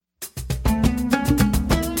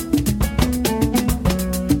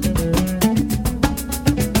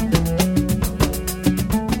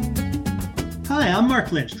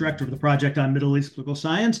Marc Lynch, Director of the Project on Middle East Political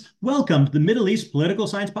Science. Welcome to the Middle East Political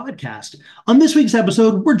Science Podcast. On this week's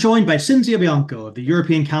episode, we're joined by Cinzia Bianco of the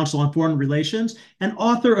European Council on Foreign Relations and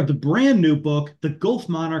author of the brand new book, The Gulf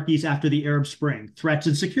Monarchies After the Arab Spring, Threats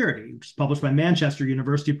and Security, which is published by Manchester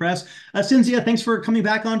University Press. Cinzia, thanks for coming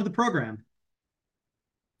back onto the program.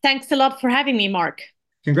 Thanks a lot for having me, Mark.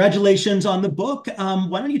 Congratulations on the book.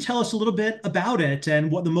 Why don't you tell us a little bit about it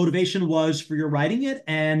and what the motivation was for your writing it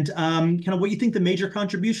and kind of what you think the major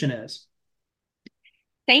contribution is?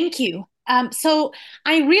 Thank you. So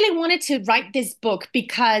I really wanted to write this book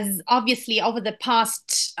because obviously over the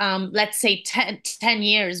past, let's say 10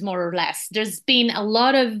 years, more or less, there's been a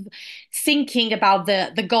lot of thinking about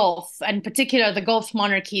the Gulf, and in particular the Gulf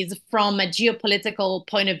monarchies, from a geopolitical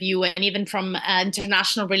point of view and even from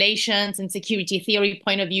international relations and security theory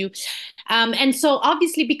point of view. And so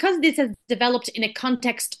obviously, because this has developed in a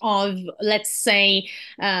context of, let's say,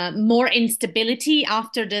 more instability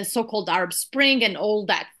after the so-called Arab Spring and all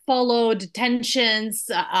that followed, tensions,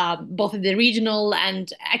 both at the regional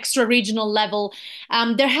and extra-regional level,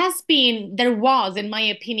 there was, in my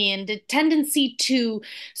opinion, the tendency to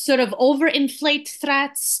sort of overinflate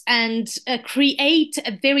threats and create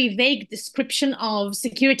a very vague description of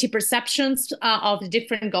security perceptions of the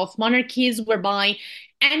different Gulf monarchies, whereby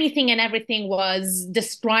anything and everything was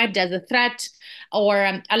described as a threat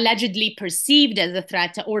or allegedly perceived as a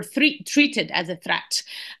threat or treated as a threat.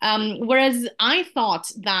 Whereas I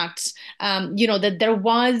thought that, that there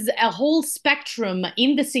was a whole spectrum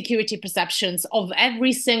in the security perceptions of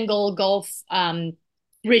every single Gulf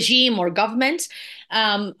regime or government,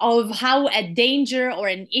 of how a danger or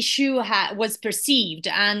an issue was perceived.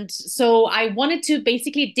 And so I wanted to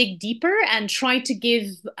basically dig deeper and try to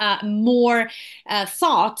give more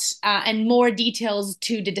thought and more details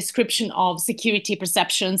to the description of security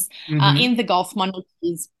perceptions in the Gulf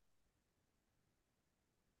monarchies.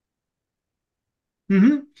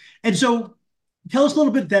 And so tell us a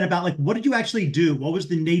little bit then about, like, what did you actually do? What was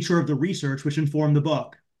the nature of the research which informed the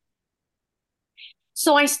book?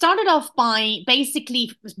 So I started off by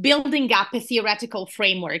basically building up a theoretical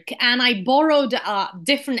framework, and I borrowed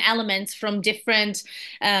different elements from different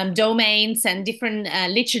domains and different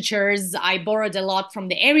literatures. I borrowed a lot from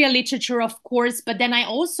the area literature, of course, but then I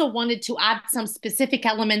also wanted to add some specific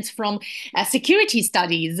elements from security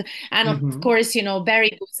studies. And of course,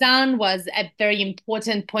 Barry Buzan was a very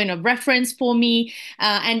important point of reference for me,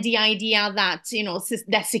 and the idea that,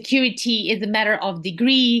 that security is a matter of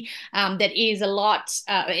degree, that is a lot.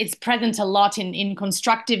 It's present a lot in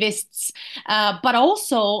constructivists, but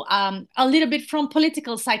also a little bit from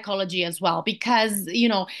political psychology as well, because,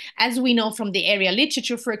 as we know from the area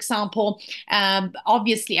literature, for example,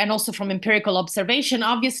 obviously, and also from empirical observation,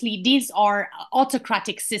 obviously, these are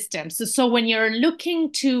autocratic systems. So when you're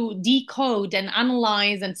looking to decode and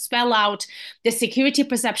analyze and spell out the security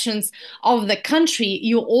perceptions of the country,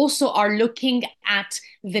 you also are looking at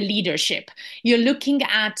the leadership. You're looking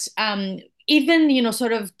at even,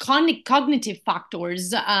 sort of cognitive factors,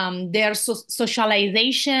 their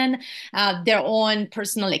socialization, their own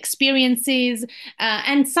personal experiences,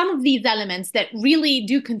 and some of these elements that really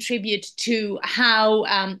do contribute to how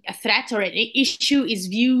a threat or an issue is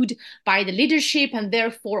viewed by the leadership, and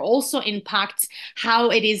therefore also impacts how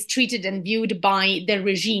it is treated and viewed by the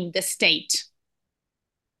regime, the state.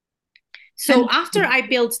 So after I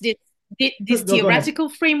built this theoretical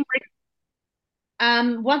framework,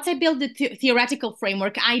 once I built the theoretical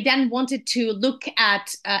framework, I then wanted to look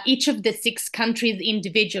at each of the 6 countries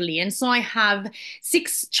individually. And so I have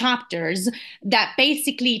 6 chapters that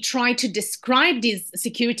basically try to describe these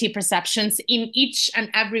security perceptions in each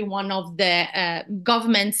and every one of the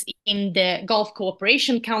governments in the Gulf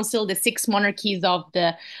Cooperation Council, the 6 monarchies of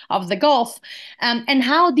the Gulf, and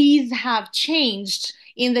how these have changed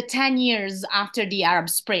in the 10 years after the Arab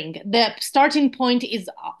Spring. The starting point is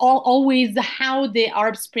always how the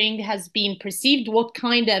Arab Spring has been perceived, what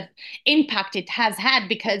kind of impact it has had,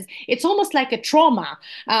 because it's almost like a trauma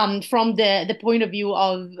from the point of view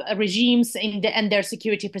of regimes and their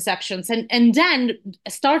security perceptions. And then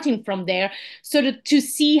starting from there, sort of to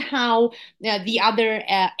see how the other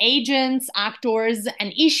agents, actors,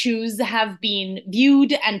 and issues have been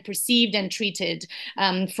viewed and perceived and treated,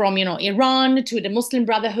 from Iran to the Muslim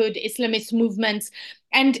Brotherhood, Islamist movements.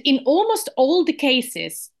 And in almost all the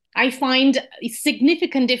cases, I find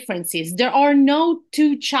significant differences. There are no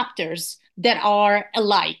 2 chapters that are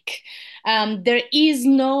alike. There is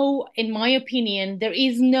no, in my opinion, there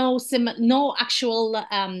is no actual,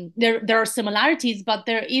 there are similarities, but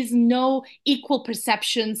there is no equal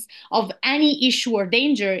perceptions of any issue or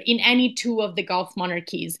danger in any two of the Gulf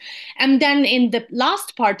monarchies. And then in the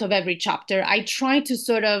last part of every chapter, I try to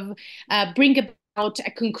sort of bring about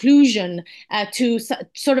a conclusion, to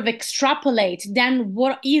sort of extrapolate then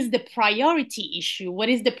what is the priority issue, what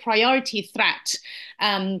is the priority threat.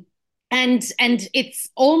 And it's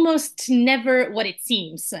almost never what it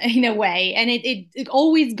seems in a way, and it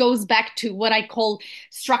always goes back to what I call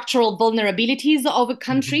structural vulnerabilities of a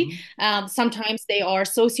country. Mhm. Sometimes they are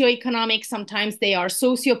socioeconomic, sometimes they are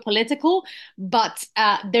socio-political, but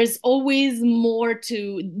there's always more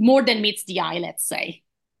than meets the eye, let's say.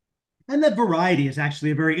 And that variety is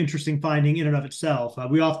actually a very interesting finding in and of itself.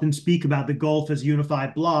 We often speak about the Gulf as a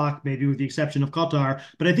unified bloc, maybe with the exception of Qatar,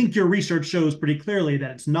 but I think your research shows pretty clearly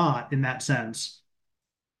that it's not in that sense.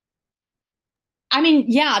 I mean,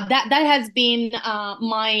 yeah, that has been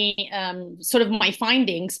my sort of my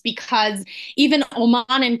findings, because even Oman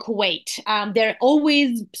and Kuwait, they're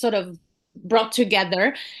always sort of brought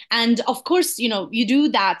together. And of course, you do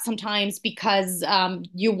that sometimes because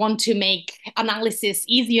you want to make analysis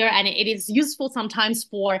easier, and it is useful sometimes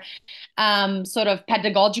for sort of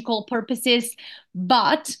pedagogical purposes.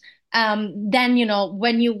 But then,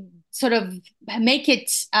 when you sort of make it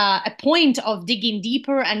a point of digging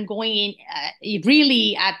deeper and going in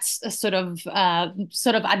really at a sort of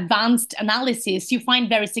advanced analysis, you find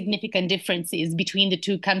very significant differences between the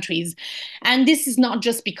two countries. And this is not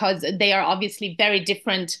just because they are obviously very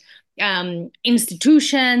different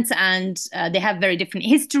institutions, and they have very different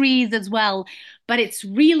histories as well. But it's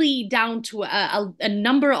really down to a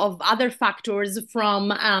number of other factors, from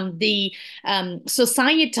the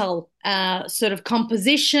societal sort of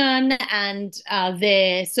composition, and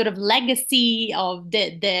the sort of legacy of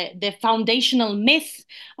the foundational myth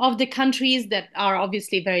of the countries that are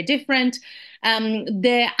obviously very different.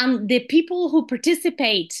 The people who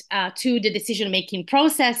participate to the decision-making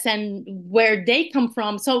process and where they come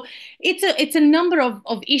from. So it's a number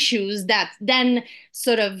of issues that then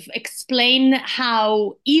sort of explain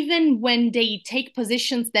how, even when they take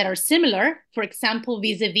positions that are similar, for example,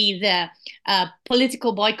 vis-a-vis the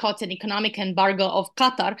political boycott and economic embargo of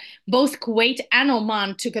Qatar, both Kuwait and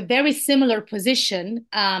Oman took a very similar position,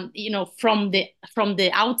 from the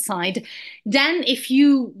outside. Then, if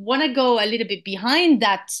you want to go a little bit behind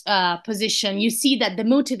that position, you see that the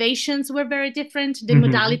motivations were very different, the Mhm.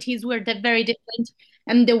 modalities were very different,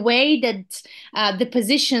 and the way that the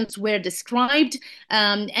positions were described,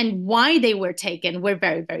 and why they were taken, were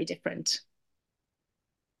very, very different.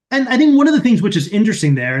 And I think one of the things which is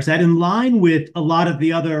interesting there is that, in line with a lot of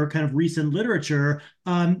the other kind of recent literature,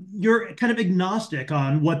 you're kind of agnostic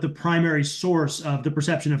on what the primary source of the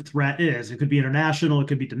perception of threat is. It could be international, it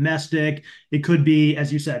could be domestic, it could be,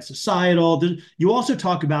 as you said, societal. You also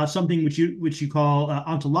talk about something which you call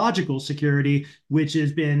ontological security, which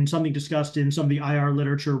has been something discussed in some of the IR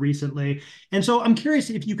literature recently. And so I'm curious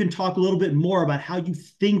if you can talk a little bit more about how you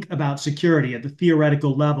think about security at the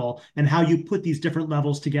theoretical level and how you put these different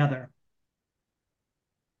levels together.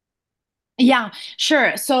 Yeah,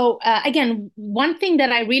 sure. So again, one thing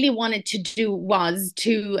that I really wanted to do was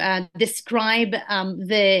to describe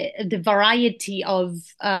the variety of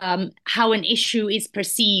how an issue is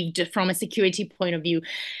perceived from a security point of view.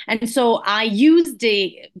 And so I use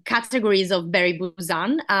the categories of Barry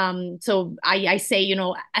Buzan. So I say,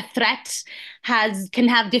 a threat can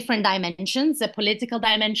have different dimensions: a political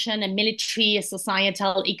dimension, a military, a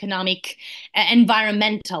societal, economic,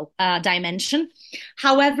 environmental dimension.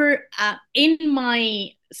 However, in my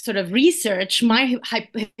sort of research, my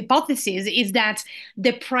hypothesis is that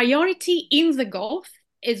the priority in the Gulf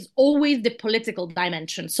is always the political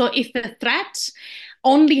dimension. So if a threat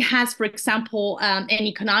only has, for example, an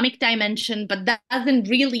economic dimension, but that doesn't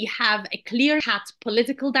really have a clear-cut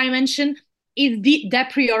political dimension, is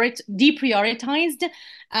deprioritized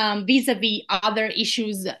vis-a-vis other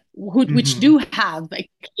issues which Mm-hmm. do have a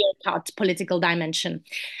clear-cut political dimension.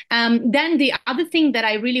 Then the other thing that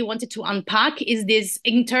I really wanted to unpack is this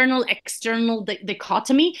internal-external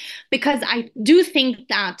dichotomy, because I do think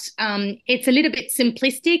that it's a little bit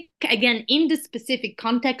simplistic, again, in the specific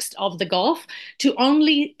context of the Gulf, to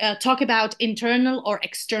only talk about internal or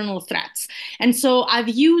external threats. And so I've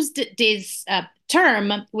used this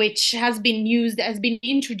term, which has been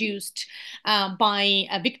introduced by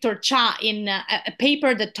Victor Cha in a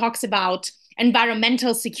paper that talks about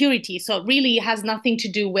environmental security. So it really has nothing to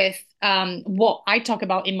do with what I talk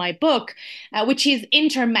about in my book, which is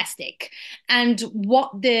intermestic. And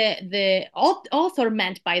what the author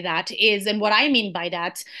meant by that is, and what I mean by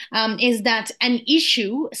that, is that an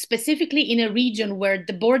issue, specifically in a region where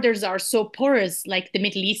the borders are so porous, like the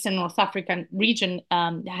Middle East and North African region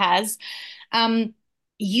has,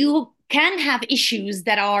 you can have issues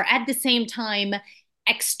that are at the same time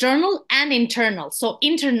external and internal, so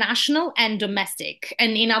international and domestic.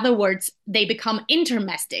 And in other words, they become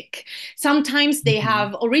intermestic. Sometimes they Mhm.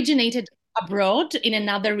 have originated abroad in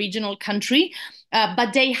another regional country,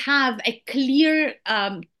 but they have a clear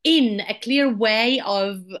a clear way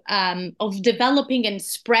of developing and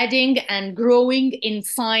spreading and growing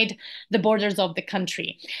inside the borders of the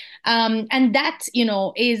country. And that,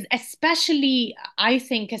 is especially, I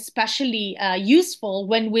think, especially useful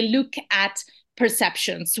when we look at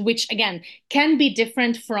perceptions, which again can be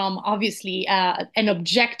different from obviously an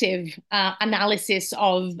objective analysis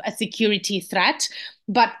of a security threat.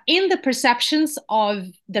 But in the perceptions of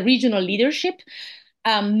the regional leadership,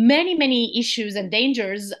 many issues and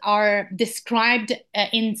dangers are described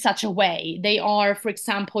in such a way. They are, for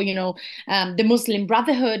example, the Muslim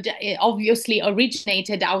Brotherhood obviously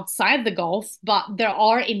originated outside the Gulf, but there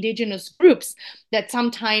are indigenous groups that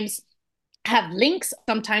sometimes have links,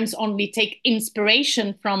 sometimes only take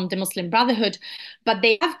inspiration from the Muslim Brotherhood, but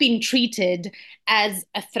they have been treated as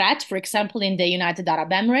a threat, for example, in the United Arab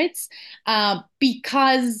Emirates,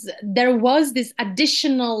 because there was this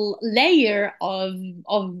additional layer of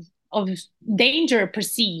danger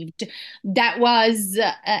perceived that was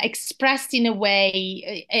expressed in a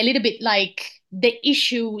way a little bit like the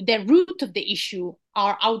root of the issue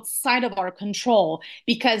are outside of our control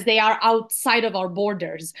because they are outside of our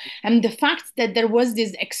borders. And the fact that there was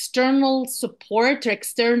this external support or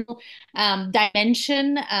external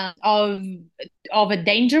dimension of a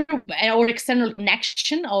danger or external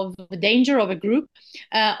connection of a danger of a group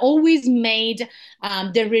always made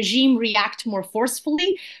the regime react more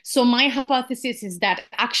forcefully. So my hypothesis is that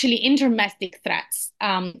actually intermestic threats,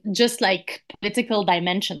 just like political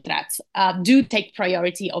dimension threats, do take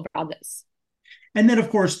priority over others. And then, of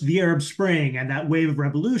course, the Arab Spring and that wave of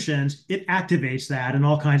revolutions, it activates that in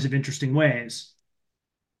all kinds of interesting ways.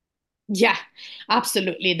 Yeah,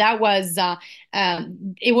 absolutely. That was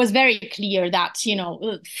it was very clear that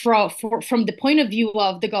from the point of view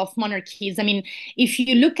of the Gulf monarchies. I mean, if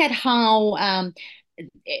you look at how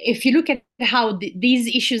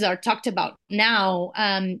these issues are talked about now,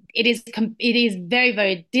 it is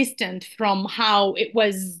very distant from how it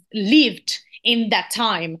was lived in that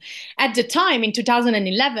time. At the time in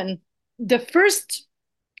 2011, the first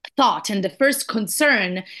thought and the first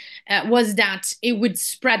concern was that it would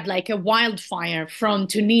spread like a wildfire from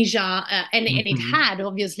Tunisia, and it Mhm. had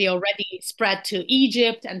obviously already spread to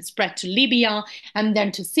Egypt and spread to Libya and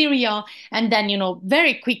then to Syria and then,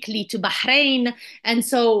 very quickly to Bahrain. And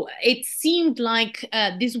so it seemed like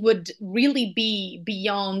this would really be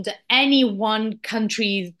beyond any one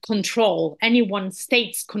country's control, any one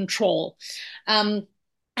state's control. And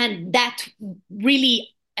that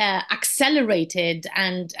really accelerated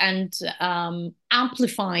and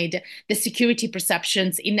amplified the security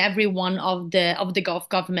perceptions in every one of the Gulf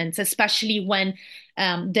governments, especially when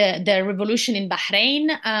the revolution in Bahrain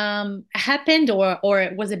happened or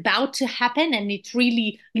was about to happen, and it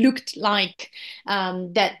really looked like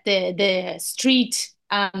that the street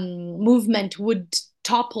movement would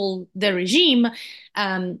topple the regime.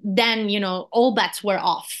 Then all bets were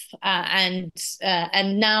off, and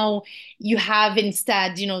now you have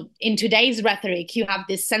instead, in today's rhetoric, you have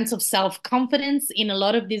this sense of self-confidence in a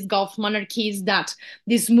lot of these Gulf monarchies that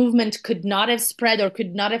this movement could not have spread or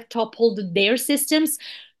could not have toppled their systems.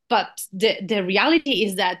 But the reality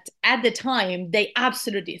is that at the time, they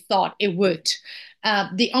absolutely thought it would.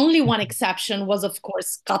 The only one exception was, of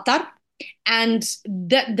course, Qatar. And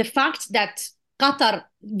the fact that Qatar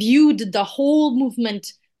viewed the whole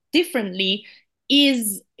movement differently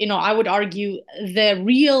is, I would argue, the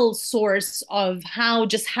real source of how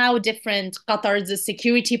different Qatar's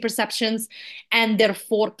security perceptions and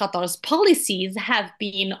therefore Qatar's policies have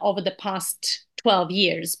been over the past 12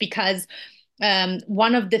 years. Because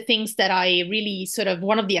one of the things that I really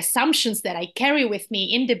one of the assumptions that I carry with me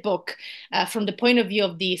in the book, from the point of view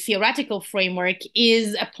of the theoretical framework,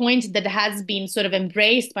 is a point that has been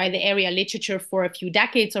embraced by the area literature for a few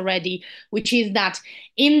decades already, which is that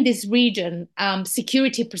in this region,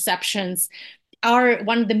 security perceptions are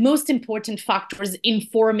one of the most important factors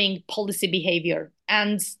informing policy behavior.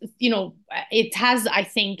 And, it has, I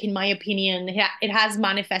think, in my opinion, it has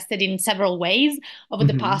manifested in several ways over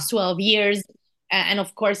the Mhm. past 12 years. and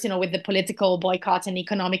of course, with the political boycott and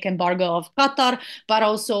economic embargo of Qatar, but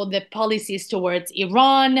also the policies towards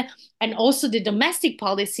Iran, and also the domestic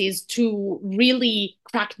policies to really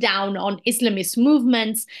crack down on Islamist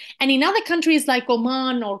movements. And in other countries like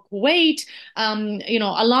Oman or Kuwait,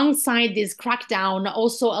 alongside this crackdown,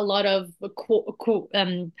 also a lot of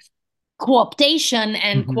co-optation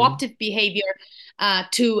and Hmm. co-optive behavior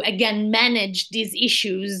to again manage these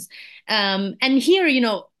issues. And here,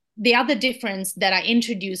 the other difference that I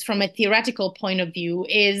introduce from a theoretical point of view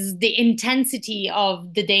is the intensity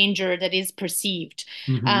of the danger that is perceived.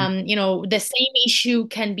 Hmm. The same issue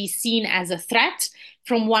can be seen as a threat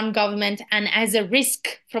from one government and as a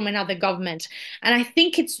risk from another government. And I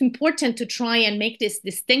think it's important to try and make this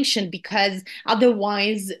distinction, because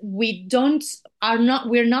otherwise we're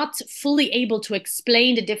not fully able to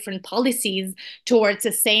explain the different policies towards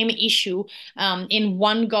the same issue in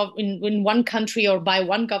one country or by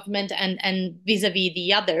one government and vis-a-vis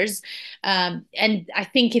the others. And I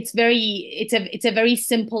think it's a very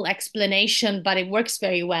simple explanation, but it works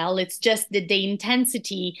very well. It's just that the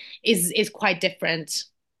intensity is quite different.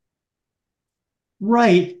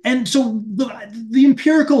 Right. And so the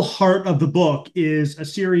empirical heart of the book is a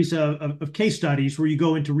series of case studies where you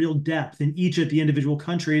go into real depth in each of the individual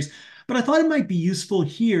countries. But I thought it might be useful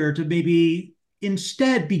here to maybe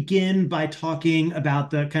instead begin by talking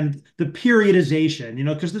about the kind of the periodization,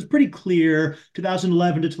 because it's pretty clear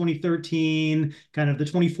 2011 to 2013, kind of the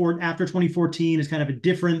 24 after 2014 is kind of a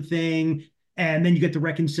different thing. And then you get the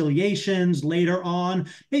reconciliations later on.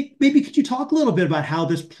 Maybe could you talk a little bit about how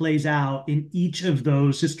this plays out in each of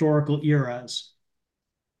those historical eras?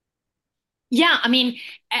 Yeah, I mean,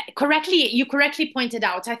 you correctly pointed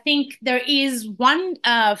out. I think there is one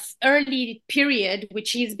early period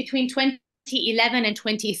which is between 2011 and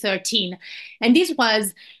 2013, and this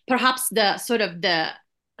was perhaps the sort of the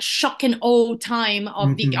shock and awe time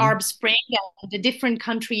of the Hmm. Arab Spring and the different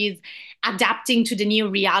countries adapting to the new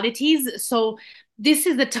realities. So this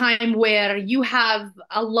is the time where you have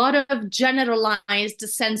a lot of generalized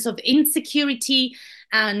sense of insecurity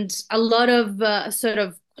and a lot of sort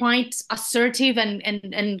of quite assertive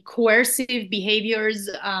and coercive behaviors,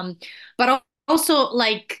 but also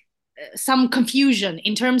like some confusion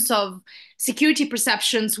in terms of security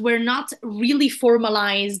perceptions were not really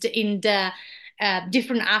formalized in the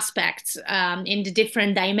different aspects, in the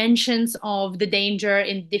different dimensions of the danger,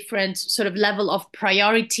 in different sort of level of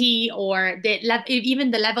priority or even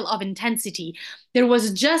the level of intensity. There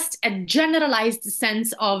was just a generalized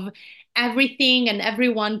sense of everything and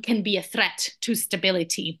everyone can be a threat to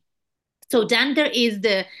stability. So then there is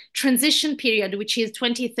the transition period, which is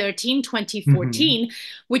 2013, Hmm. 2014,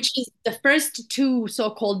 which is the first two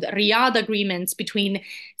so-called Riyadh agreements between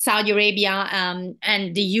Saudi Arabia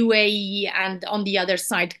and the UAE, and on the other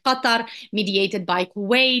side, Qatar, mediated by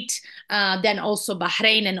Kuwait, then also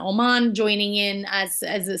Bahrain and Oman joining in as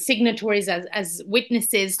signatories, as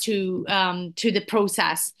witnesses to the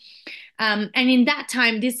process. And in that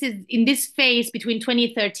time, in this phase between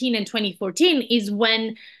 2013 and 2014 is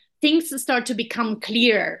when things start to become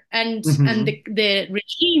clear, and Hmm. the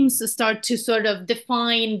regimes start to sort of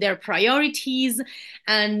define their priorities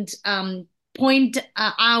and point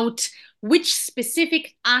out which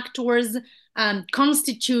specific actors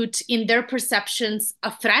constitute in their perceptions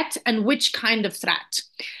a threat and which kind of threat.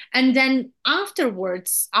 And then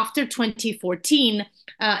afterwards, after 2014,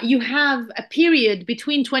 you have a period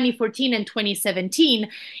between 2014 and 2017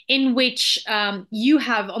 in which you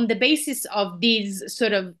have, on the basis of these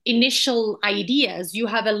sort of initial ideas, you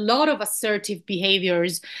have a lot of assertive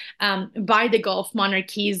behaviors by the Gulf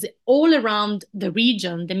monarchies all around the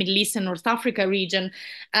region, the Middle East and North Africa region,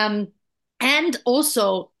 and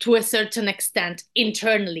also to a certain extent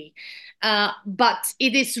internally. But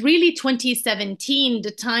it is really 2017,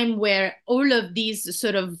 the time where all of these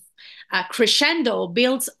sort of crescendo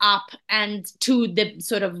builds up and to the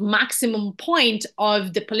sort of maximum point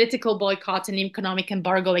of the political boycott and economic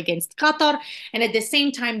embargo against Qatar. And at the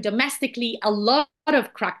same time, domestically, a lot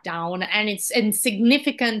of crackdown and it's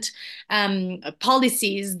significant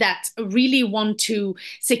policies that really want to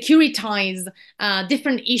securitize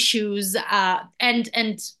different issues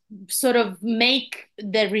and sort of make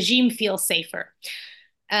the regime feel safer.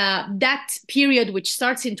 That period, which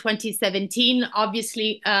starts in 2017,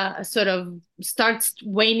 obviously sort of starts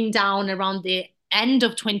waning down around the end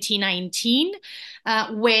of 2019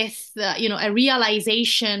 with a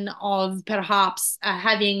realization of perhaps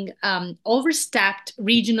having overstepped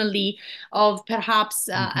regionally, of perhaps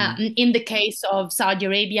Hmm. in the case of Saudi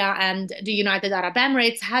Arabia and the United Arab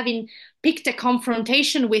Emirates having picked a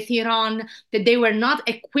confrontation with Iran that they were not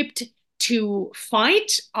equipped to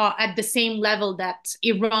fight at the same level that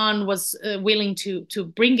Iran was willing to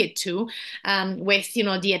bring it to, with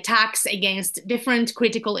the attacks against different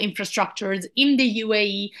critical infrastructures in the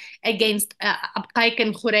UAE, against Abqaiq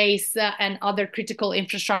and Khurais and other critical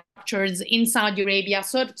infrastructures in Saudi Arabia,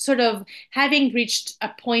 sort of having reached a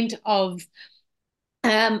point of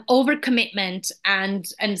overcommitment and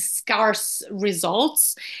scarce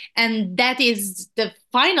results. And that is the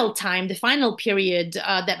final period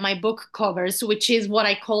that my book covers, which is what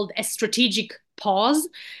I called a strategic pause.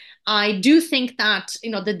 I do think that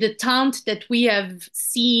the detente that we have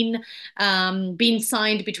seen being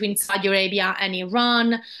signed between Saudi Arabia and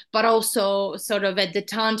Iran, but also sort of a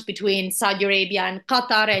detente between Saudi Arabia and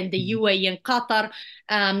Qatar and the UAE and Qatar,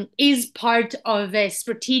 is part of a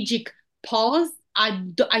strategic pause.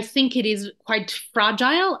 I think it is quite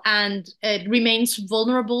fragile, and it remains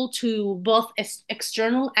vulnerable to both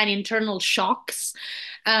external and internal shocks.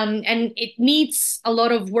 And it needs a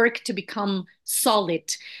lot of work to become solid,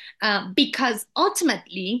 because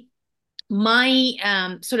ultimately,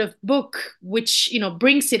 my sort of book, which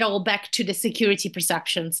brings it all back to the security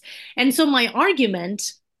perceptions, and so my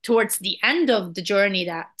argument towards the end of the journey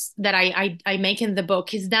that I make in the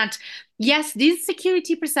book is that yes, these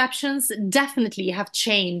security perceptions definitely have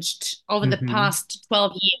changed over the past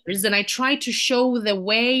 12 years, and I try to show the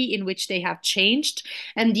way in which they have changed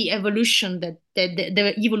and the evolution the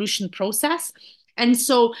evolution process. And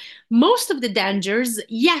so most of the dangers,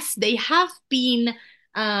 yes, they have been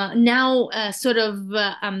now sort of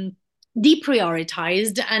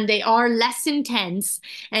deprioritized, and they are less intense.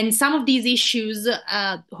 And some of these issues,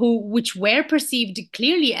 which were perceived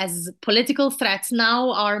clearly as political threats,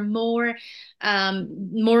 now are more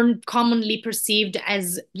commonly perceived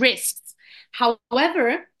as risks.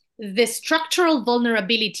 However, the structural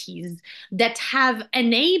vulnerabilities that have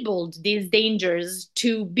enabled these dangers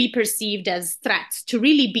to be perceived as threats, to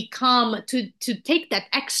really to take that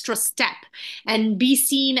extra step and be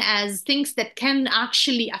seen as things that can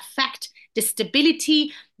actually affect the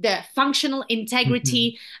stability, the functional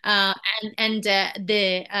integrity, and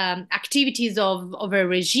the activities of a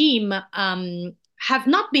regime, have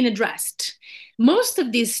not been addressed. Most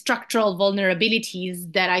of these structural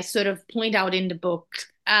vulnerabilities that I sort of point out in the book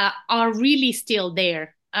are really still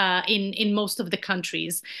there in most of the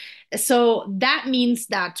countries. So that means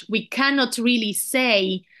that we cannot really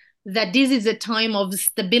say that this is a time of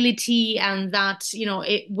stability and that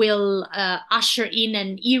it will usher in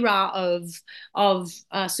an era of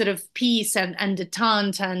sort of peace and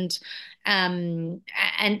detente and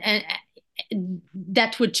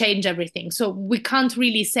that would change everything. So we can't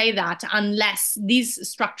really say that unless these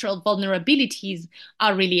structural vulnerabilities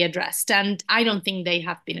are really addressed. And I don't think they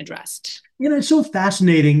have been addressed. It's so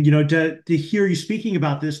fascinating, to hear you speaking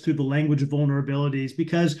about this through the language of vulnerabilities,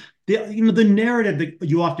 because the narrative that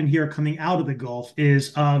you often hear coming out of the Gulf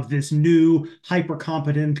is of this new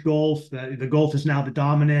hyper-competent Gulf. The Gulf is now the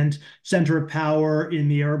dominant center of power in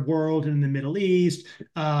the Arab world and in the Middle East.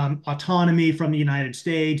 Autonomy from the United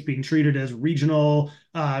States, being treated as regional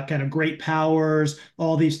kind of great powers,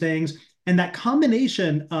 all these things. And that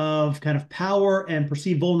combination of kind of power and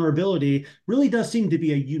perceived vulnerability really does seem to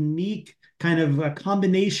be a unique kind of a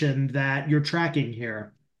combination that you're tracking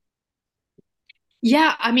here.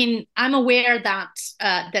 Yeah, I mean, I'm aware that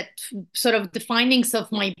that sort of the findings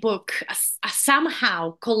of my book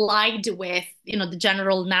somehow collide with, the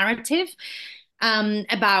general narrative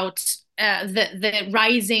about the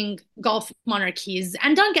rising Gulf monarchies.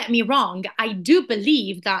 And don't get me wrong, I do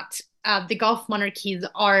believe that the Gulf monarchies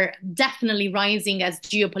are definitely rising as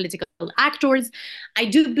geopolitical actors. I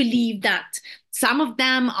do believe that some of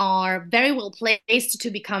them are very well placed to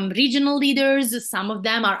become regional leaders. Some of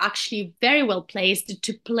them are actually very well placed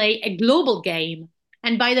to play a global game.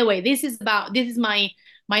 And by the way, this is my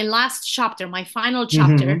last chapter, my final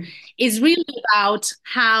chapter, is really about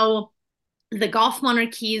how the Gulf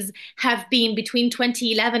monarchies have been, between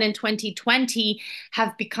 2011 and 2020,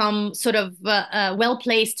 have become sort of well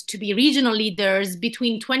placed to be regional leaders.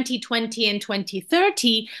 Between 2020 and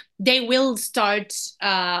 2030, they will start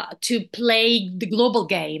to play the global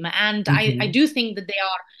game. And I do think that they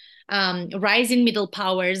are rising middle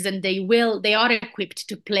powers, and they are equipped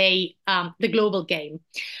to play the global game.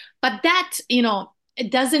 But that, it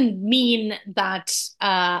doesn't mean that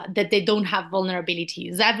that they don't have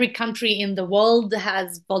vulnerabilities. Every country in the world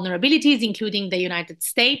has vulnerabilities, including the United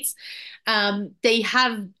States. They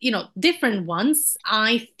have, different ones.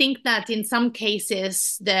 I think that in some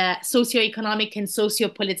cases, the socioeconomic and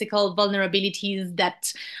sociopolitical vulnerabilities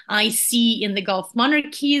that I see in the Gulf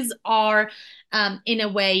monarchies are, in a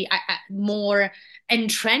way, more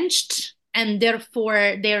entrenched and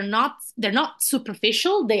therefore they're not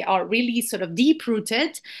superficial. They are really sort of deep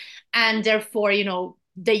rooted, and therefore,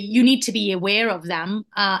 you need to be aware of them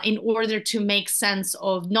in order to make sense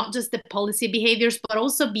of not just the policy behaviors, but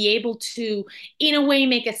also be able to, in a way,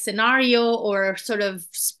 make a scenario or sort of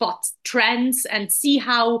spot trends and see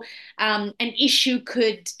how an issue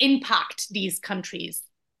could impact these countries.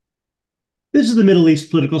 This is the Middle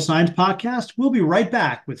East Political Science Podcast. We'll be right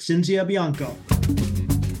back with Cinzia Bianco.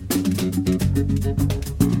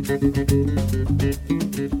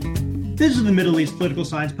 This is the Middle East Political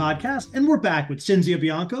Science Podcast, and we're back with Cinzia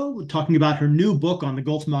Bianco talking about her new book on the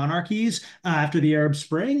Gulf monarchies after the Arab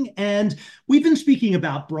Spring. And we've been speaking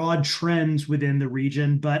about broad trends within the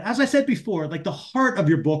region, but as I said before, like the heart of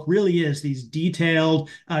your book really is these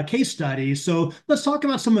detailed case studies. So let's talk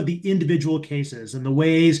about some of the individual cases and the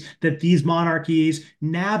ways that these monarchies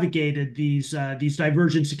navigated these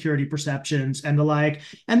divergent security perceptions and the like.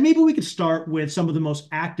 And maybe we could start with some of the most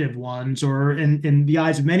active ones, or in the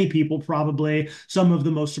eyes of many people, probably some of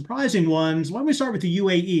the most surprising ones. Why don't we start with the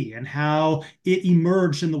UAE and how it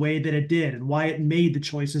emerged in the way that it did and why it made the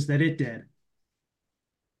choices that it did?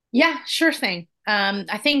 Yeah, sure thing.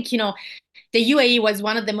 I think, the UAE was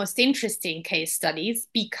one of the most interesting case studies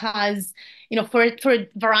because, for a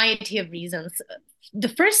variety of reasons. The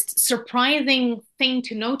first surprising thing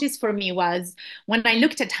to notice for me was when I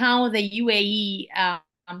looked at how the UAE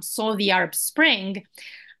saw the Arab Spring.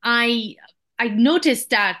 I I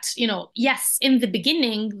noticed that, yes, in the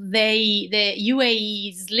beginning, the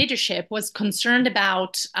UAE's leadership was concerned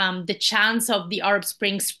about the chance of the Arab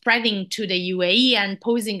Spring spreading to the UAE and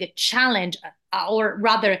posing a challenge, or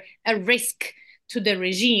rather a risk to the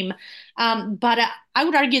regime. But I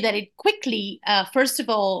would argue that it quickly, first of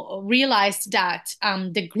all, realized that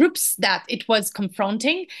the groups that it was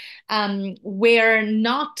confronting were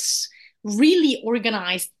not really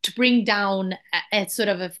organized to bring down a sort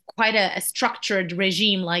of quite a structured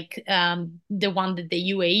regime like the one that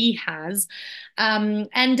the UAE has.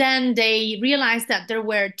 And then they realized that there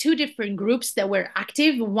were two different groups that were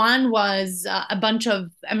active. One was a bunch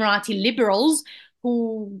of Emirati liberals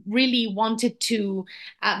who really wanted to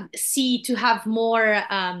have more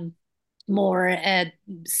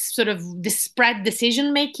sort of the spread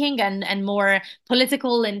decision making and more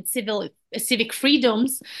political and civic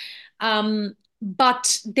freedoms,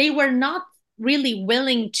 but they were not really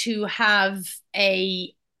willing to have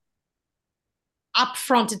a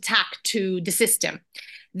upfront attack to the system.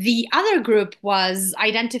 The other group was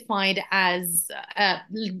identified as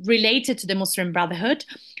related to the Muslim Brotherhood,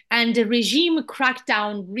 and the regime cracked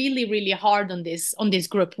down really, really hard on this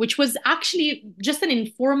group, which was actually just an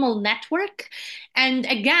informal network, and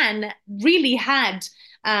again, really had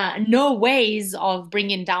no ways of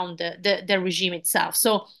bringing down the regime itself.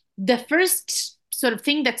 So the first sort of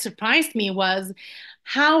thing that surprised me was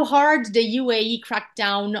how hard the UAE cracked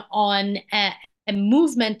down on a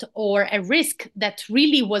movement or a risk that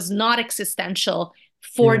really was not existential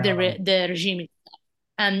for Yeah. the regime.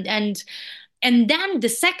 And then the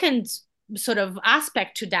second sort of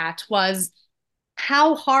aspect to that was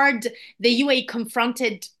how hard the UAE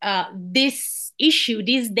confronted this issue,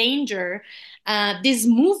 this danger, this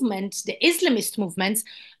movement, the Islamist movements,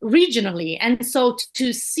 regionally. And so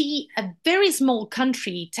to see a very small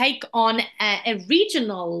country take on a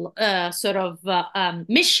regional sort of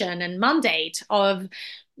mission and mandate of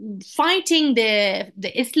fighting the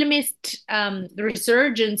Islamist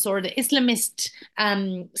resurgence or the Islamist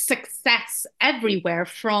success everywhere,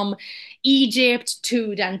 from Egypt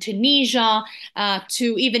to then Tunisia,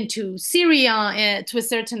 to even to Syria, to a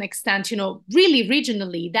certain extent, really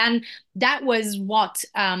regionally, then that was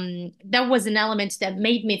an element that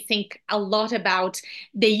made me think a lot about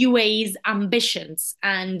the UAE's ambitions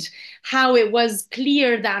and how it was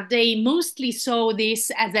clear that they mostly saw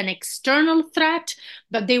this as an external threat,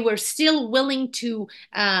 but they were still willing to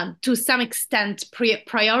some extent,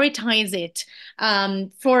 prioritize it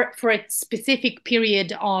for a specific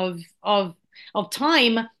period of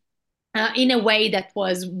time, in a way that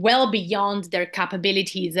was well beyond their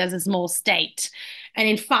capabilities as a small state. And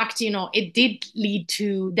in fact, it did lead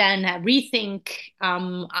to then a rethink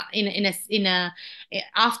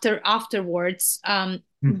afterwards. But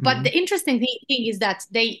Mm-hmm. the interesting thing is that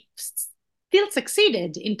they still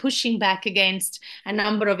succeeded in pushing back against a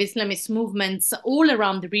number of Islamist movements all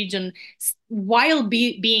around the region while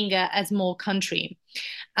being a small country.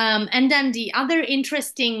 And then the other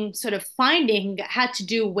interesting sort of finding had to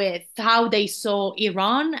do with how they saw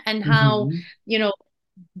Iran and how, Mm-hmm.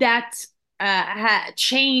 that had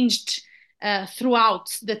changed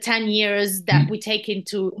throughout the 10 years that we take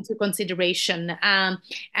into consideration.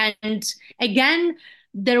 And again,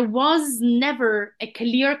 there was never a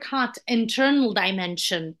clear-cut internal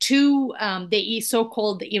dimension to the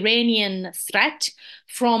so-called Iranian threat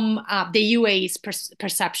from the UAE's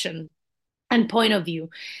perception and point of view,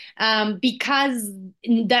 because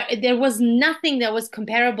there was nothing that was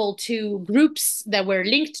comparable to groups that were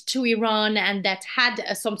linked to Iran and that had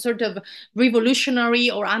some sort of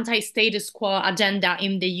revolutionary or anti-status quo agenda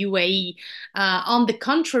in the UAE. On the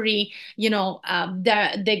contrary,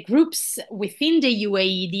 the groups within the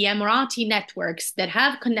UAE, the Emirati networks that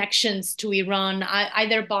have connections to Iran,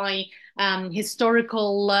 either by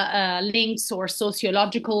historical links or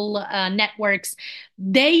sociological networks,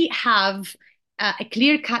 they have a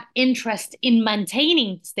clear-cut interest in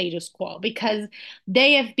maintaining status quo because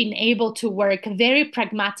they have been able to work very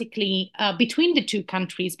pragmatically between the two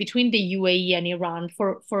countries, between the UAE and Iran,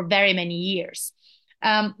 for very many years.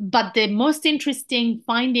 But the most interesting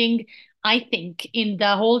finding, I think, in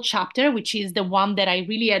the whole chapter, which is the one that I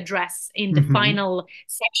really address in the final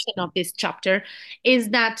section of this chapter, is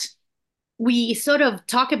that we sort of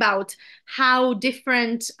talk about how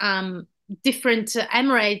different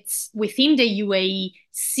emirates within the UAE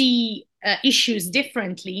see issues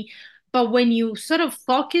differently. But when you sort of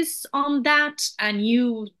focus on that and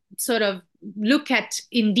you sort of look at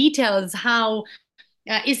in details how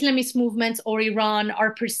Islamist movements or Iran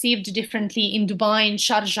are perceived differently in Dubai, in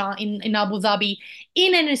Sharjah, in Abu Dhabi,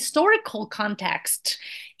 in an historical context,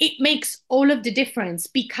 it makes all of the difference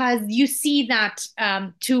because you see that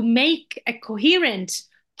to make a coherent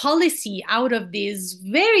policy out of these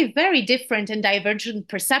very, very different and divergent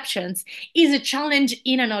perceptions is a challenge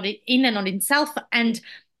in and of itself. And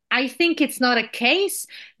I think it's not a case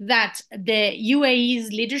that the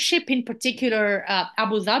UAE's leadership, in particular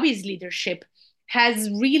Abu Dhabi's leadership, has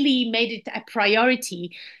really made it a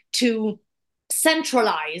priority to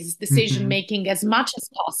centralize decision making as much as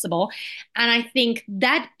possible. And I think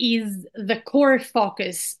that is the core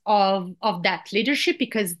focus of that leadership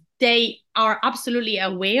because they are absolutely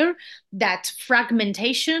aware that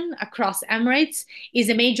fragmentation across emirates is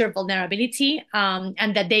a major vulnerability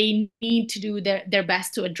and that they need to do their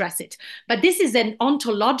best to address it. But this is an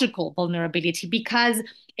ontological vulnerability because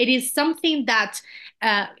it is something that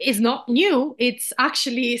is not new. It's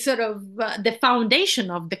actually sort of the foundation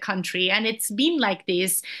of the country, and it's been like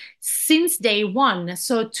this since day one.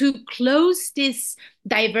 So to close these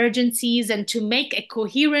divergencies and to make a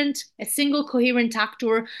single coherent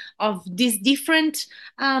actor of these different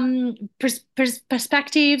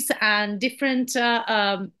perspectives and different,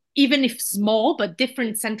 even if small, but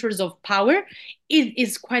different centers of power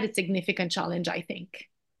is quite a significant challenge, I think.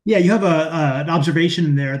 Yeah, you have an observation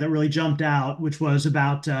in there that really jumped out, which was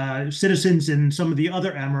about citizens in some of the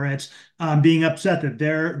other emirates being upset that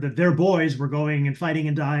their boys were going and fighting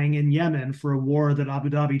and dying in Yemen for a war that Abu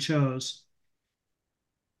Dhabi chose.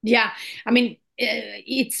 Yeah, I mean,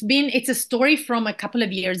 it's a story from a couple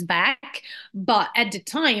of years back, but at the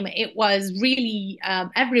time it was really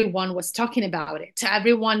everyone was talking about it.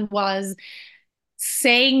 Everyone was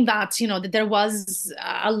saying that that there was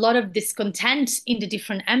a lot of discontent in the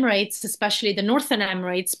different emirates, especially the northern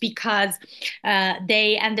emirates, because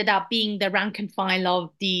they ended up being the rank and file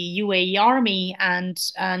of the UAE army, and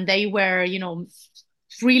they were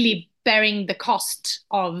really bearing the cost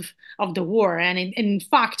of the war. And in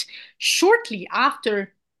fact, shortly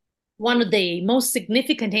after one of the most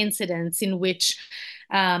significant incidents in which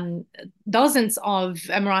dozens of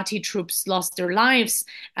Emirati troops lost their lives,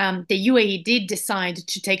 the UAE did decide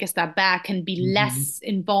to take a step back and be less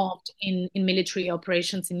involved in military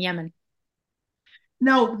operations in Yemen.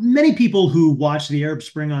 Now, many people who watched the Arab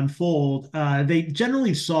Spring unfold, they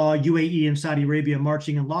generally saw UAE and Saudi Arabia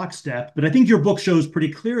marching in lockstep. But I think your book shows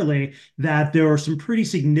pretty clearly that there are some pretty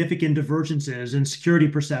significant divergences in security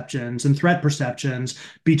perceptions and threat perceptions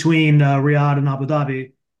between Riyadh and Abu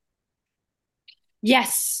Dhabi.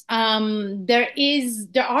 Yes, there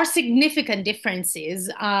are significant differences,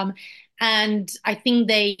 and I think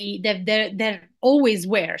there always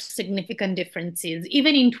were significant differences.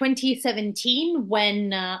 Even in 2017,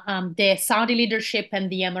 when the Saudi leadership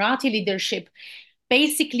and the Emirati leadership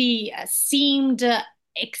basically seemed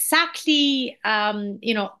exactly,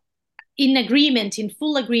 in agreement, in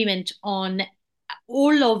full agreement on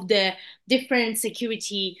all of the different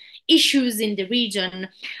security issues in the region,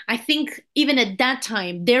 I think even at that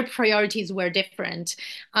time, their priorities were different.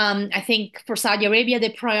 I think for Saudi Arabia,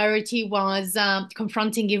 the priority was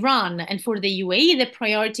confronting Iran. And for the UAE, the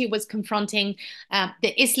priority was confronting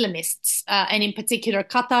the Islamists, and in particular,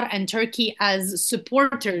 Qatar and Turkey as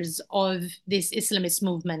supporters of these Islamist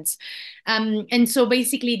movements. And so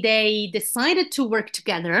basically, they decided to work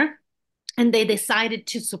together and they decided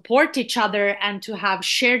to support each other and to have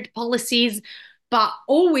shared policies, but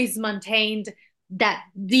always maintained that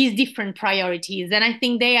these different priorities. And I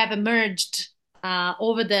think they have emerged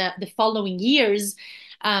over the following years,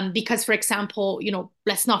 because, for example,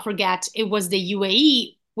 let's not forget it was the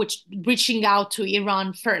UAE which reaching out to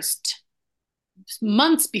Iran first,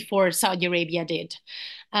 months before Saudi Arabia did.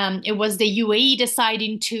 It was the UAE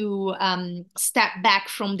deciding to step back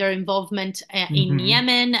from their involvement in Hmm.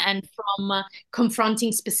 Yemen and from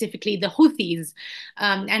confronting specifically the Houthis,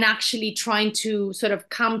 and actually trying to sort of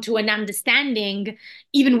come to an understanding,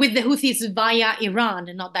 even with the Houthis via Iran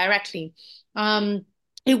and not directly.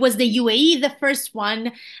 It was the UAE, the first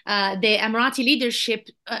one, the Emirati leadership,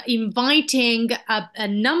 inviting a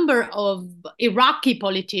number of Iraqi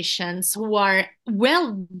politicians who are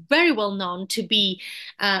very well known to be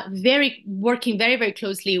working very, very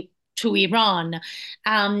closely to Iran.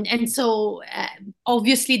 And so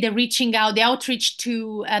obviously the outreach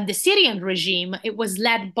to the Syrian regime, it was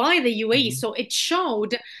led by the UAE. Hmm. So it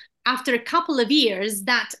showed after a couple of years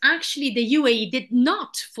that actually the UAE did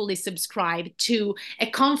not fully subscribe to a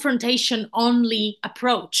confrontation only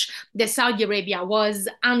approach that Saudi Arabia was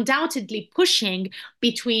undoubtedly pushing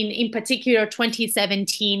between, in particular,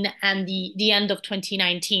 2017 and the end of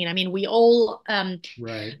 2019. I mean, we all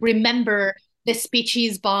Right. remember the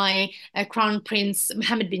speeches by Crown Prince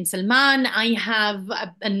Mohammed bin Salman. I have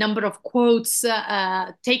a number of quotes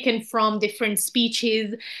taken from different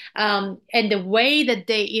speeches. And the way that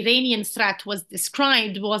the Iranian threat was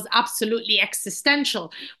described was absolutely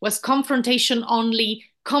existential, was confrontation only,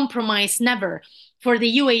 compromise never. For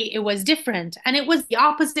the UAE, it was different. And it was the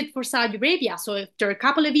opposite for Saudi Arabia. So after a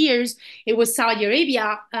couple of years, it was Saudi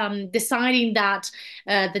Arabia deciding that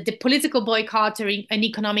the political boycott or an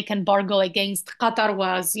economic embargo against Qatar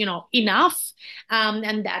was, enough,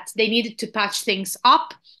 and that they needed to patch things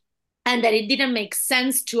up, and that it didn't make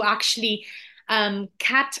sense to actually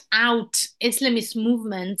cut out Islamist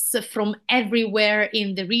movements from everywhere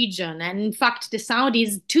in the region. And in fact, the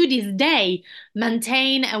Saudis to this day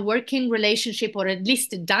maintain a working relationship, or at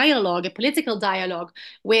least a dialogue, a political dialogue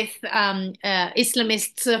with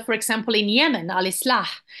Islamists, for example, in Yemen, al-Islah.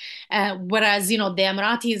 Whereas, the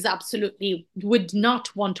Emiratis absolutely would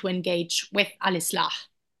not want to engage with al-Islah.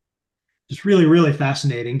 It's really, really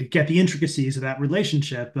fascinating to get the intricacies of that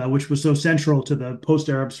relationship, which was so central to the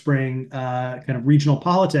post-Arab Spring kind of regional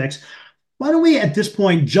politics. Why don't we, at this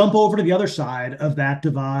point, jump over to the other side of that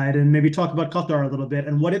divide and maybe talk about Qatar a little bit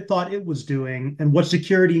and what it thought it was doing and what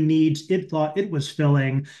security needs it thought it was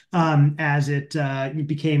filling as it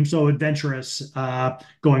became so adventurous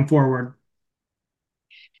going forward.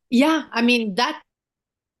 Yeah, I mean, that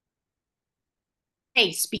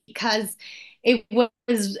case, because it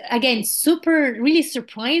was again super really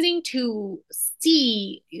surprising to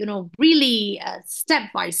see, really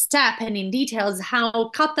step by step and in details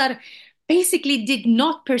how Qatar basically did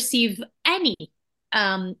not perceive any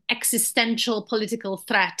existential political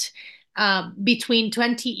threat between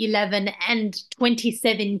 2011 and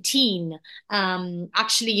 2017.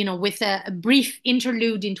 Actually, with a brief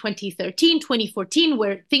interlude in 2013, 2014,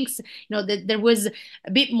 where things, that there was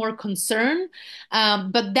a bit more concern.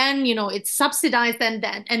 But then, it's subsidized, and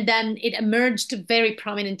then it emerged very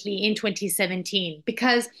prominently in 2017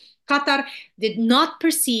 because Qatar did not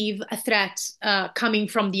perceive a threat coming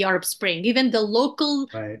from the Arab Spring. Even the local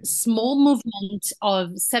Right. small movement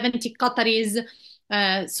of 70 Qataris,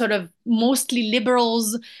 sort of mostly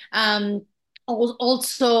liberals,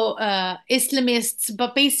 also Islamists,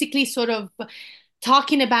 but basically sort of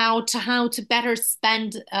talking about how to better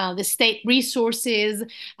spend the state resources,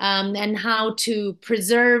 and how to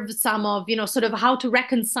preserve some of, sort of how to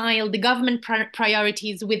reconcile the government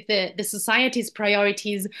priorities with the society's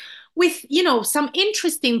priorities with, some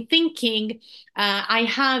interesting thinking. I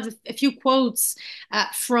have a few quotes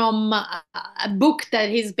from a book that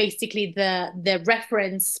is basically the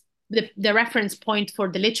reference point for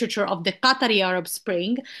the literature of the Qatari Arab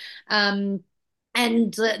Spring.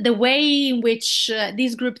 And the way in which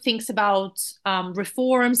this group thinks about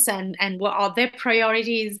reforms and what are their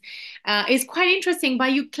priorities is quite interesting.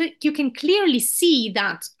 But you can clearly see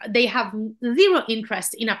that they have zero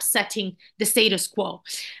interest in upsetting the status quo.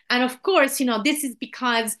 And of course, this is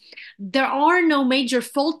because there are no major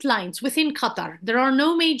fault lines within Qatar. There are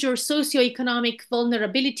no major socioeconomic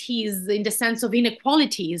vulnerabilities in the sense of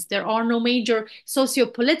inequalities. There are no major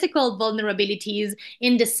socio-political vulnerabilities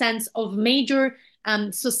in the sense of major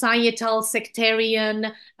societal,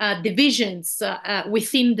 sectarian divisions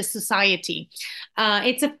within the society.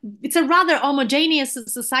 It's a rather homogeneous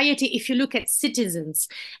society if you look at citizens,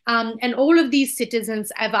 and all of these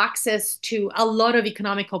citizens have access to a lot of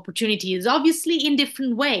economic opportunities, obviously in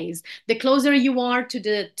different ways. The closer you are to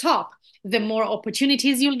the top, the more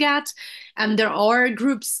opportunities you'll get. And there are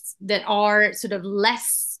groups that are sort of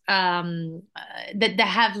less that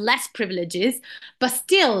have less privileges, but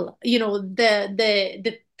still,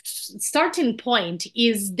 the starting point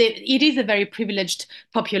is that it is a very privileged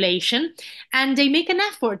population, and they make an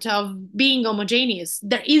effort of being homogeneous.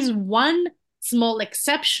 There is one small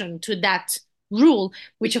exception to that rule,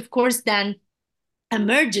 which of course then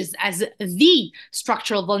emerges as the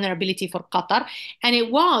structural vulnerability for Qatar, and it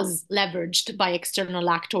was leveraged by external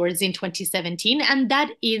actors in 2017, and that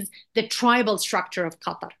is the tribal structure of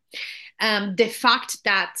Qatar. The fact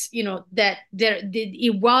that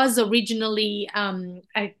it was originally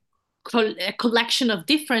a collection of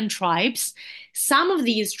different tribes. Some of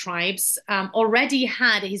these tribes already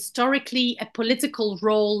had historically a political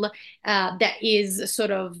role that is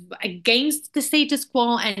sort of against the status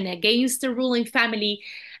quo and against the ruling family.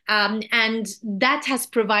 And that has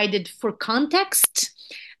provided for context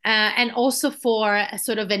and also for a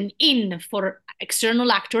sort of an in for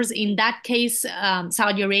external actors, in that case,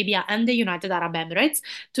 Saudi Arabia and the United Arab Emirates,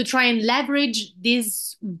 to try and leverage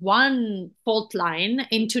this one fault line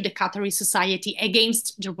into the Qatari society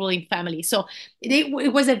against the ruling family. So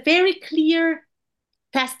it was a very clear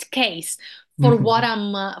test case for what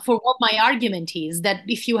my argument is, that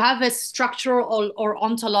if you have a structural or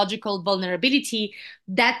ontological vulnerability,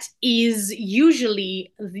 that is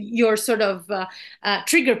usually your sort of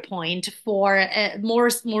trigger point for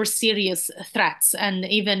more serious threats, and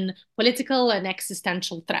even political and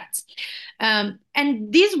existential threats. And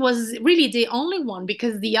this was really the only one,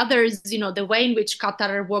 because the others, the way in which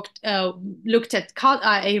Qatar looked at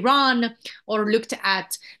Iran or looked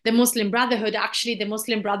at the Muslim Brotherhood, actually the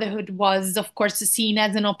Muslim Brotherhood was, of course, seen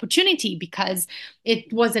as an opportunity because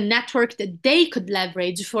it was a network that they could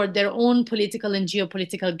leverage for their own political and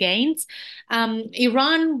geopolitical gains.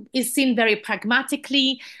 Iran is seen very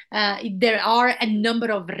pragmatically. There are a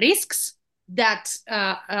number of risks that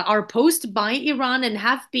are posed by Iran and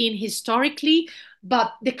have been historically,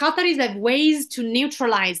 but the Qataris have ways to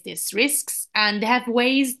neutralize these risks and have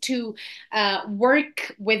ways to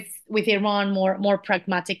work with Iran more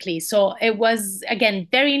pragmatically. So it was, again,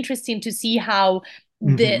 very interesting to see how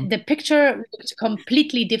the picture looked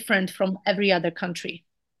completely different from every other country.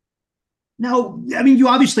 Now, I mean, you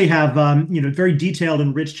obviously have, very detailed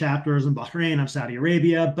and rich chapters on Bahrain, on Saudi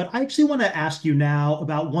Arabia, but I actually want to ask you now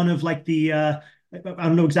about one of like I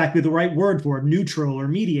don't know exactly the right word for it, neutral or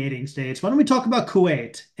mediating states. Why don't we talk about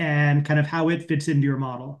Kuwait and kind of how it fits into your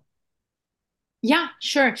model? Yeah,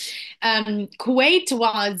 sure. Kuwait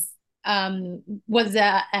was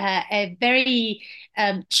a very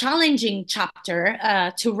challenging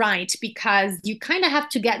chapter to write, because you kind of have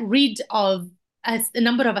to get rid of a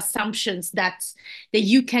number of assumptions that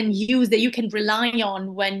you can use, that you can rely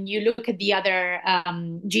on when you look at the other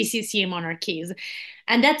GCC monarchies.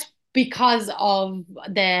 And that's because of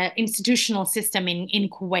the institutional system in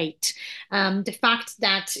Kuwait. The fact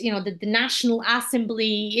that, the National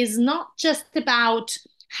Assembly is not just about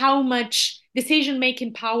how much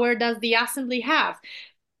decision-making power does the assembly have.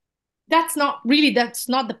 That's not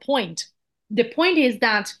the point. The point is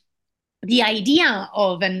that the idea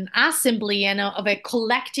of an assembly and of a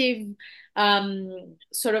collective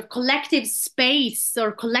sort of collective space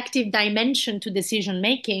or collective dimension to decision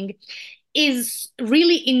making is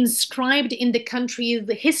really inscribed in the country's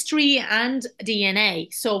history and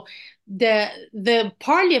DNA. So the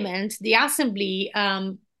parliament, the assembly,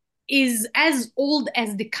 is as old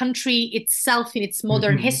as the country itself in its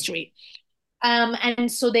modern history.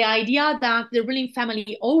 And so the idea that the ruling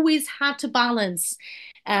family always had to balance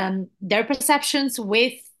their perceptions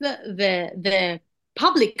with the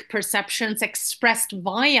public perceptions expressed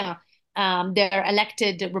via their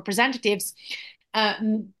elected representatives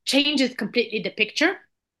changes completely the picture.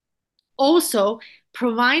 Also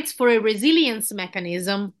provides for a resilience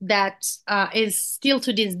mechanism that is still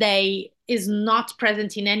to this day is not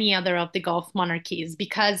present in any other of the Gulf monarchies,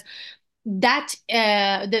 because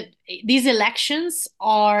these elections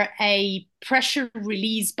are a pressure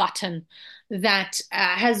release button that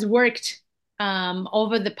has worked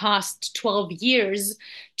over the past 12 years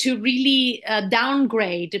to really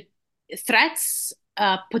downgrade threats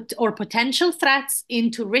or potential threats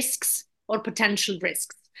into risks or potential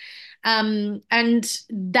risks. And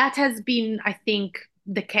that has been, I think,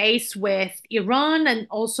 the case with Iran and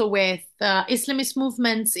also with Islamist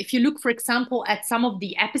movements. If you look, for example, at some of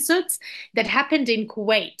the episodes that happened in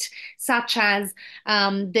Kuwait, such as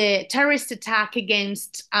the terrorist attack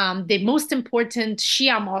against the most important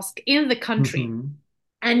Shia mosque in the country, Hmm.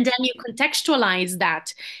 and then you contextualize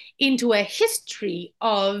that into a history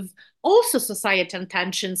of also societal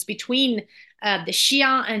tensions between the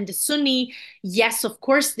Shia and the Sunni. Yes, of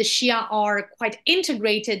course, the Shia are quite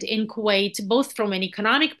integrated in Kuwait, both from an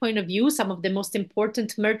economic point of view. Some of the most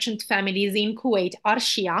important merchant families in Kuwait are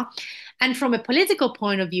Shia. And from a political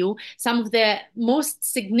point of view, some of the most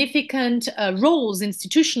significant roles,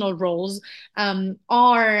 institutional roles,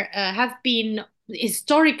 have been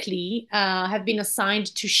historically have been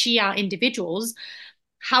assigned to Shia individuals.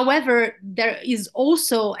 However, there is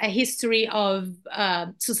also a history of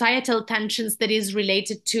societal tensions that is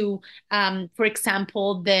related to, for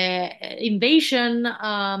example, the invasion,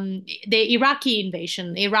 the Iraqi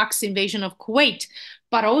invasion, Iraq's invasion of Kuwait,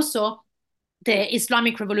 but also the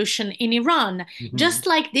Islamic Revolution in Iran. Hmm. Just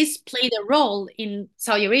like this played a role in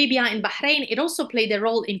Saudi Arabia and Bahrain, it also played a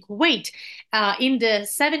role in Kuwait. In the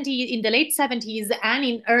 70s, in the late 70s and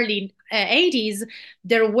in early 80s,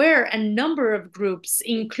 there were a number of groups,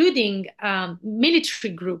 including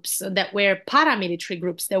military groups that were paramilitary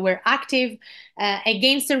groups that were active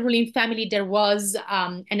against the ruling family. There was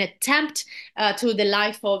an attempt to the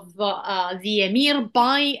life of the emir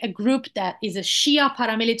by a group that is a Shia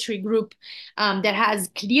paramilitary group that has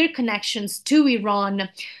clear connections to Iran.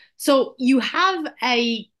 So you have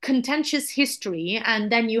a contentious history,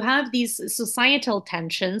 and then you have these societal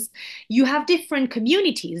tensions. You have different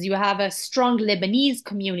communities. You have a strong Lebanese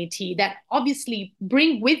community that obviously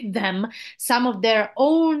bring with them some of their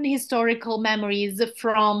own historical memories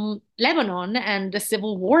from Lebanon and the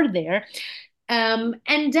civil war there. And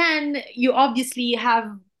then you obviously have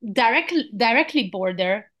directly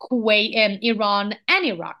border Kuwait, Iran, and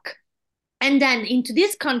Iraq. And then into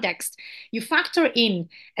this context, you factor in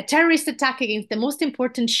a terrorist attack against the most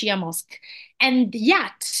important Shia mosque, and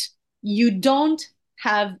yet you don't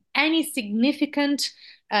have any significant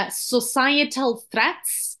societal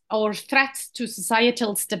threats or threats to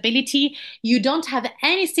societal stability. You don't have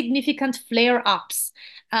any significant flare ups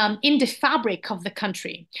in the fabric of the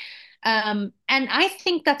country. And I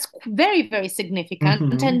think that's very, very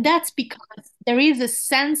significant. Hmm. And that's because there is a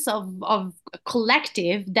sense of a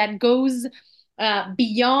collective that goes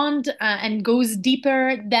beyond and goes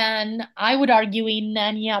deeper than I would argue in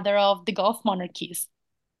any other of the Gulf monarchies.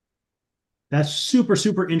 That's super,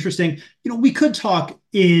 super interesting. We could talk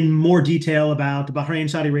in more detail about Bahrain,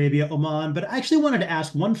 Saudi Arabia, Oman, but I actually wanted to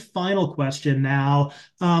ask one final question now,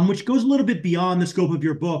 which goes a little bit beyond the scope of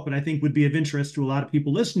your book, but I think would be of interest to a lot of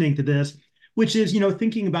people listening to this, which is,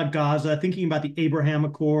 thinking about Gaza, thinking about the Abraham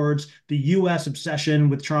Accords, the U.S. obsession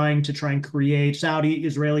with trying and create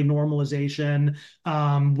Saudi-Israeli normalization,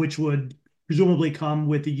 which would presumably come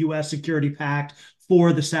with the U.S. security pact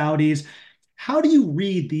for the Saudis. How do you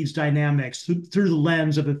read these dynamics through the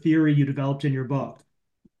lens of the theory you developed in your book?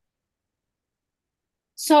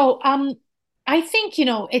 So I think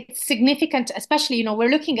it's significant, especially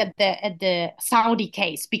we're looking at the Saudi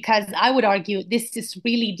case because I would argue this is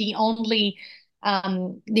really the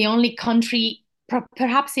only country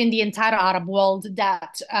perhaps in the entire Arab world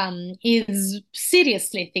that is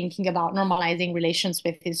seriously thinking about normalizing relations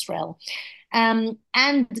with Israel. And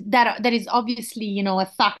that is obviously, a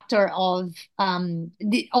factor of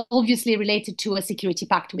obviously related to a security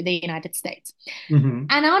pact with the United States. Hmm.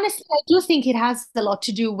 And honestly, I do think it has a lot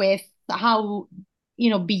to do with how,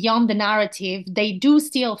 beyond the narrative, they do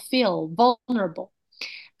still feel vulnerable.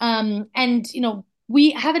 And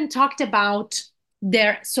we haven't talked about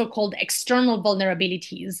their so-called external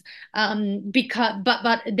vulnerabilities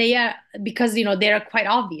but they are because they are quite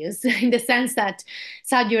obvious in the sense that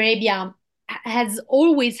Saudi Arabia has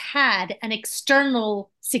always had an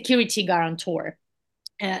external security guarantor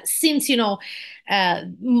since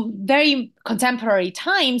very contemporary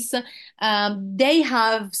times. They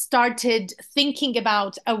have started thinking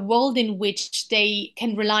about a world in which they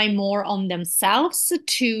can rely more on themselves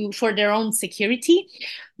for their own security.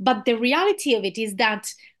 But the reality of it is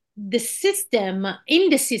that in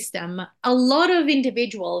the system, a lot of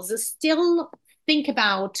individuals still think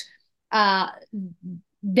about uh,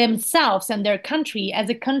 themselves and their country as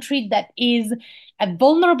a country that is a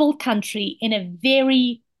vulnerable country in a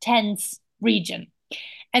very tense region.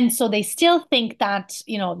 And so they still think that,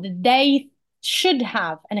 they should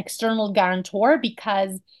have an external guarantor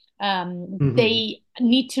because Hmm. they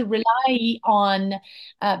need to rely on,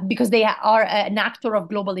 because they are an actor of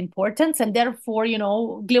global importance, and therefore,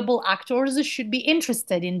 global actors should be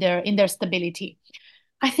interested in their stability.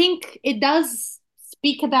 I think it does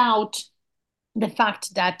speak about the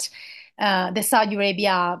fact that the Saudi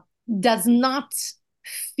Arabia does not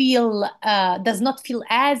feel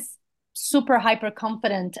as super hyper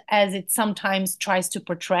confident as it sometimes tries to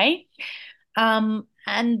portray. And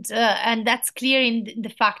that's clear in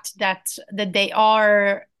the fact that they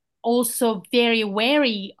are also very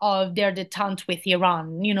wary of their detente with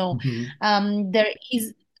Iran. Mhm. There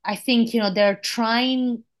is, I think, they're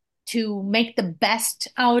trying to make the best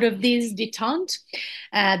out of this detente.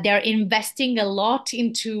 They're investing a lot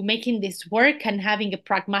into making this work and having a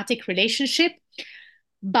pragmatic relationship.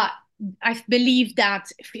 But I believe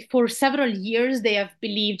that for several years they have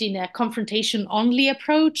believed in a confrontation only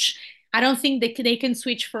approach. I don't think they can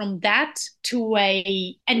switch from that to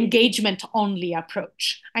a engagement only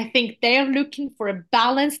approach. I think they're looking for a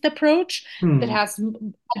balanced approach that Hmm. has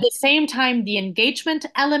at the same time the engagement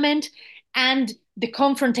element and the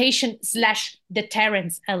confrontation slash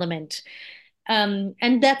deterrence element. And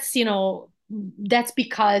that's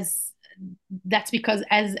because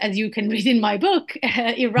as you can read in my book,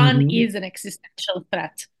 Iran Mhm. is an existential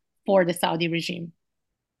threat for the Saudi regime.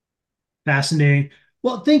 Fascinating.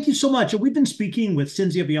 Well, thank you so much. We've been speaking with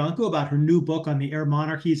Cinzia Bianco about her new book on the Arab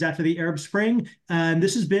monarchies after the Arab Spring, and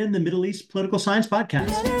this has been the Middle East Political Science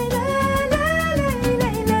Podcast.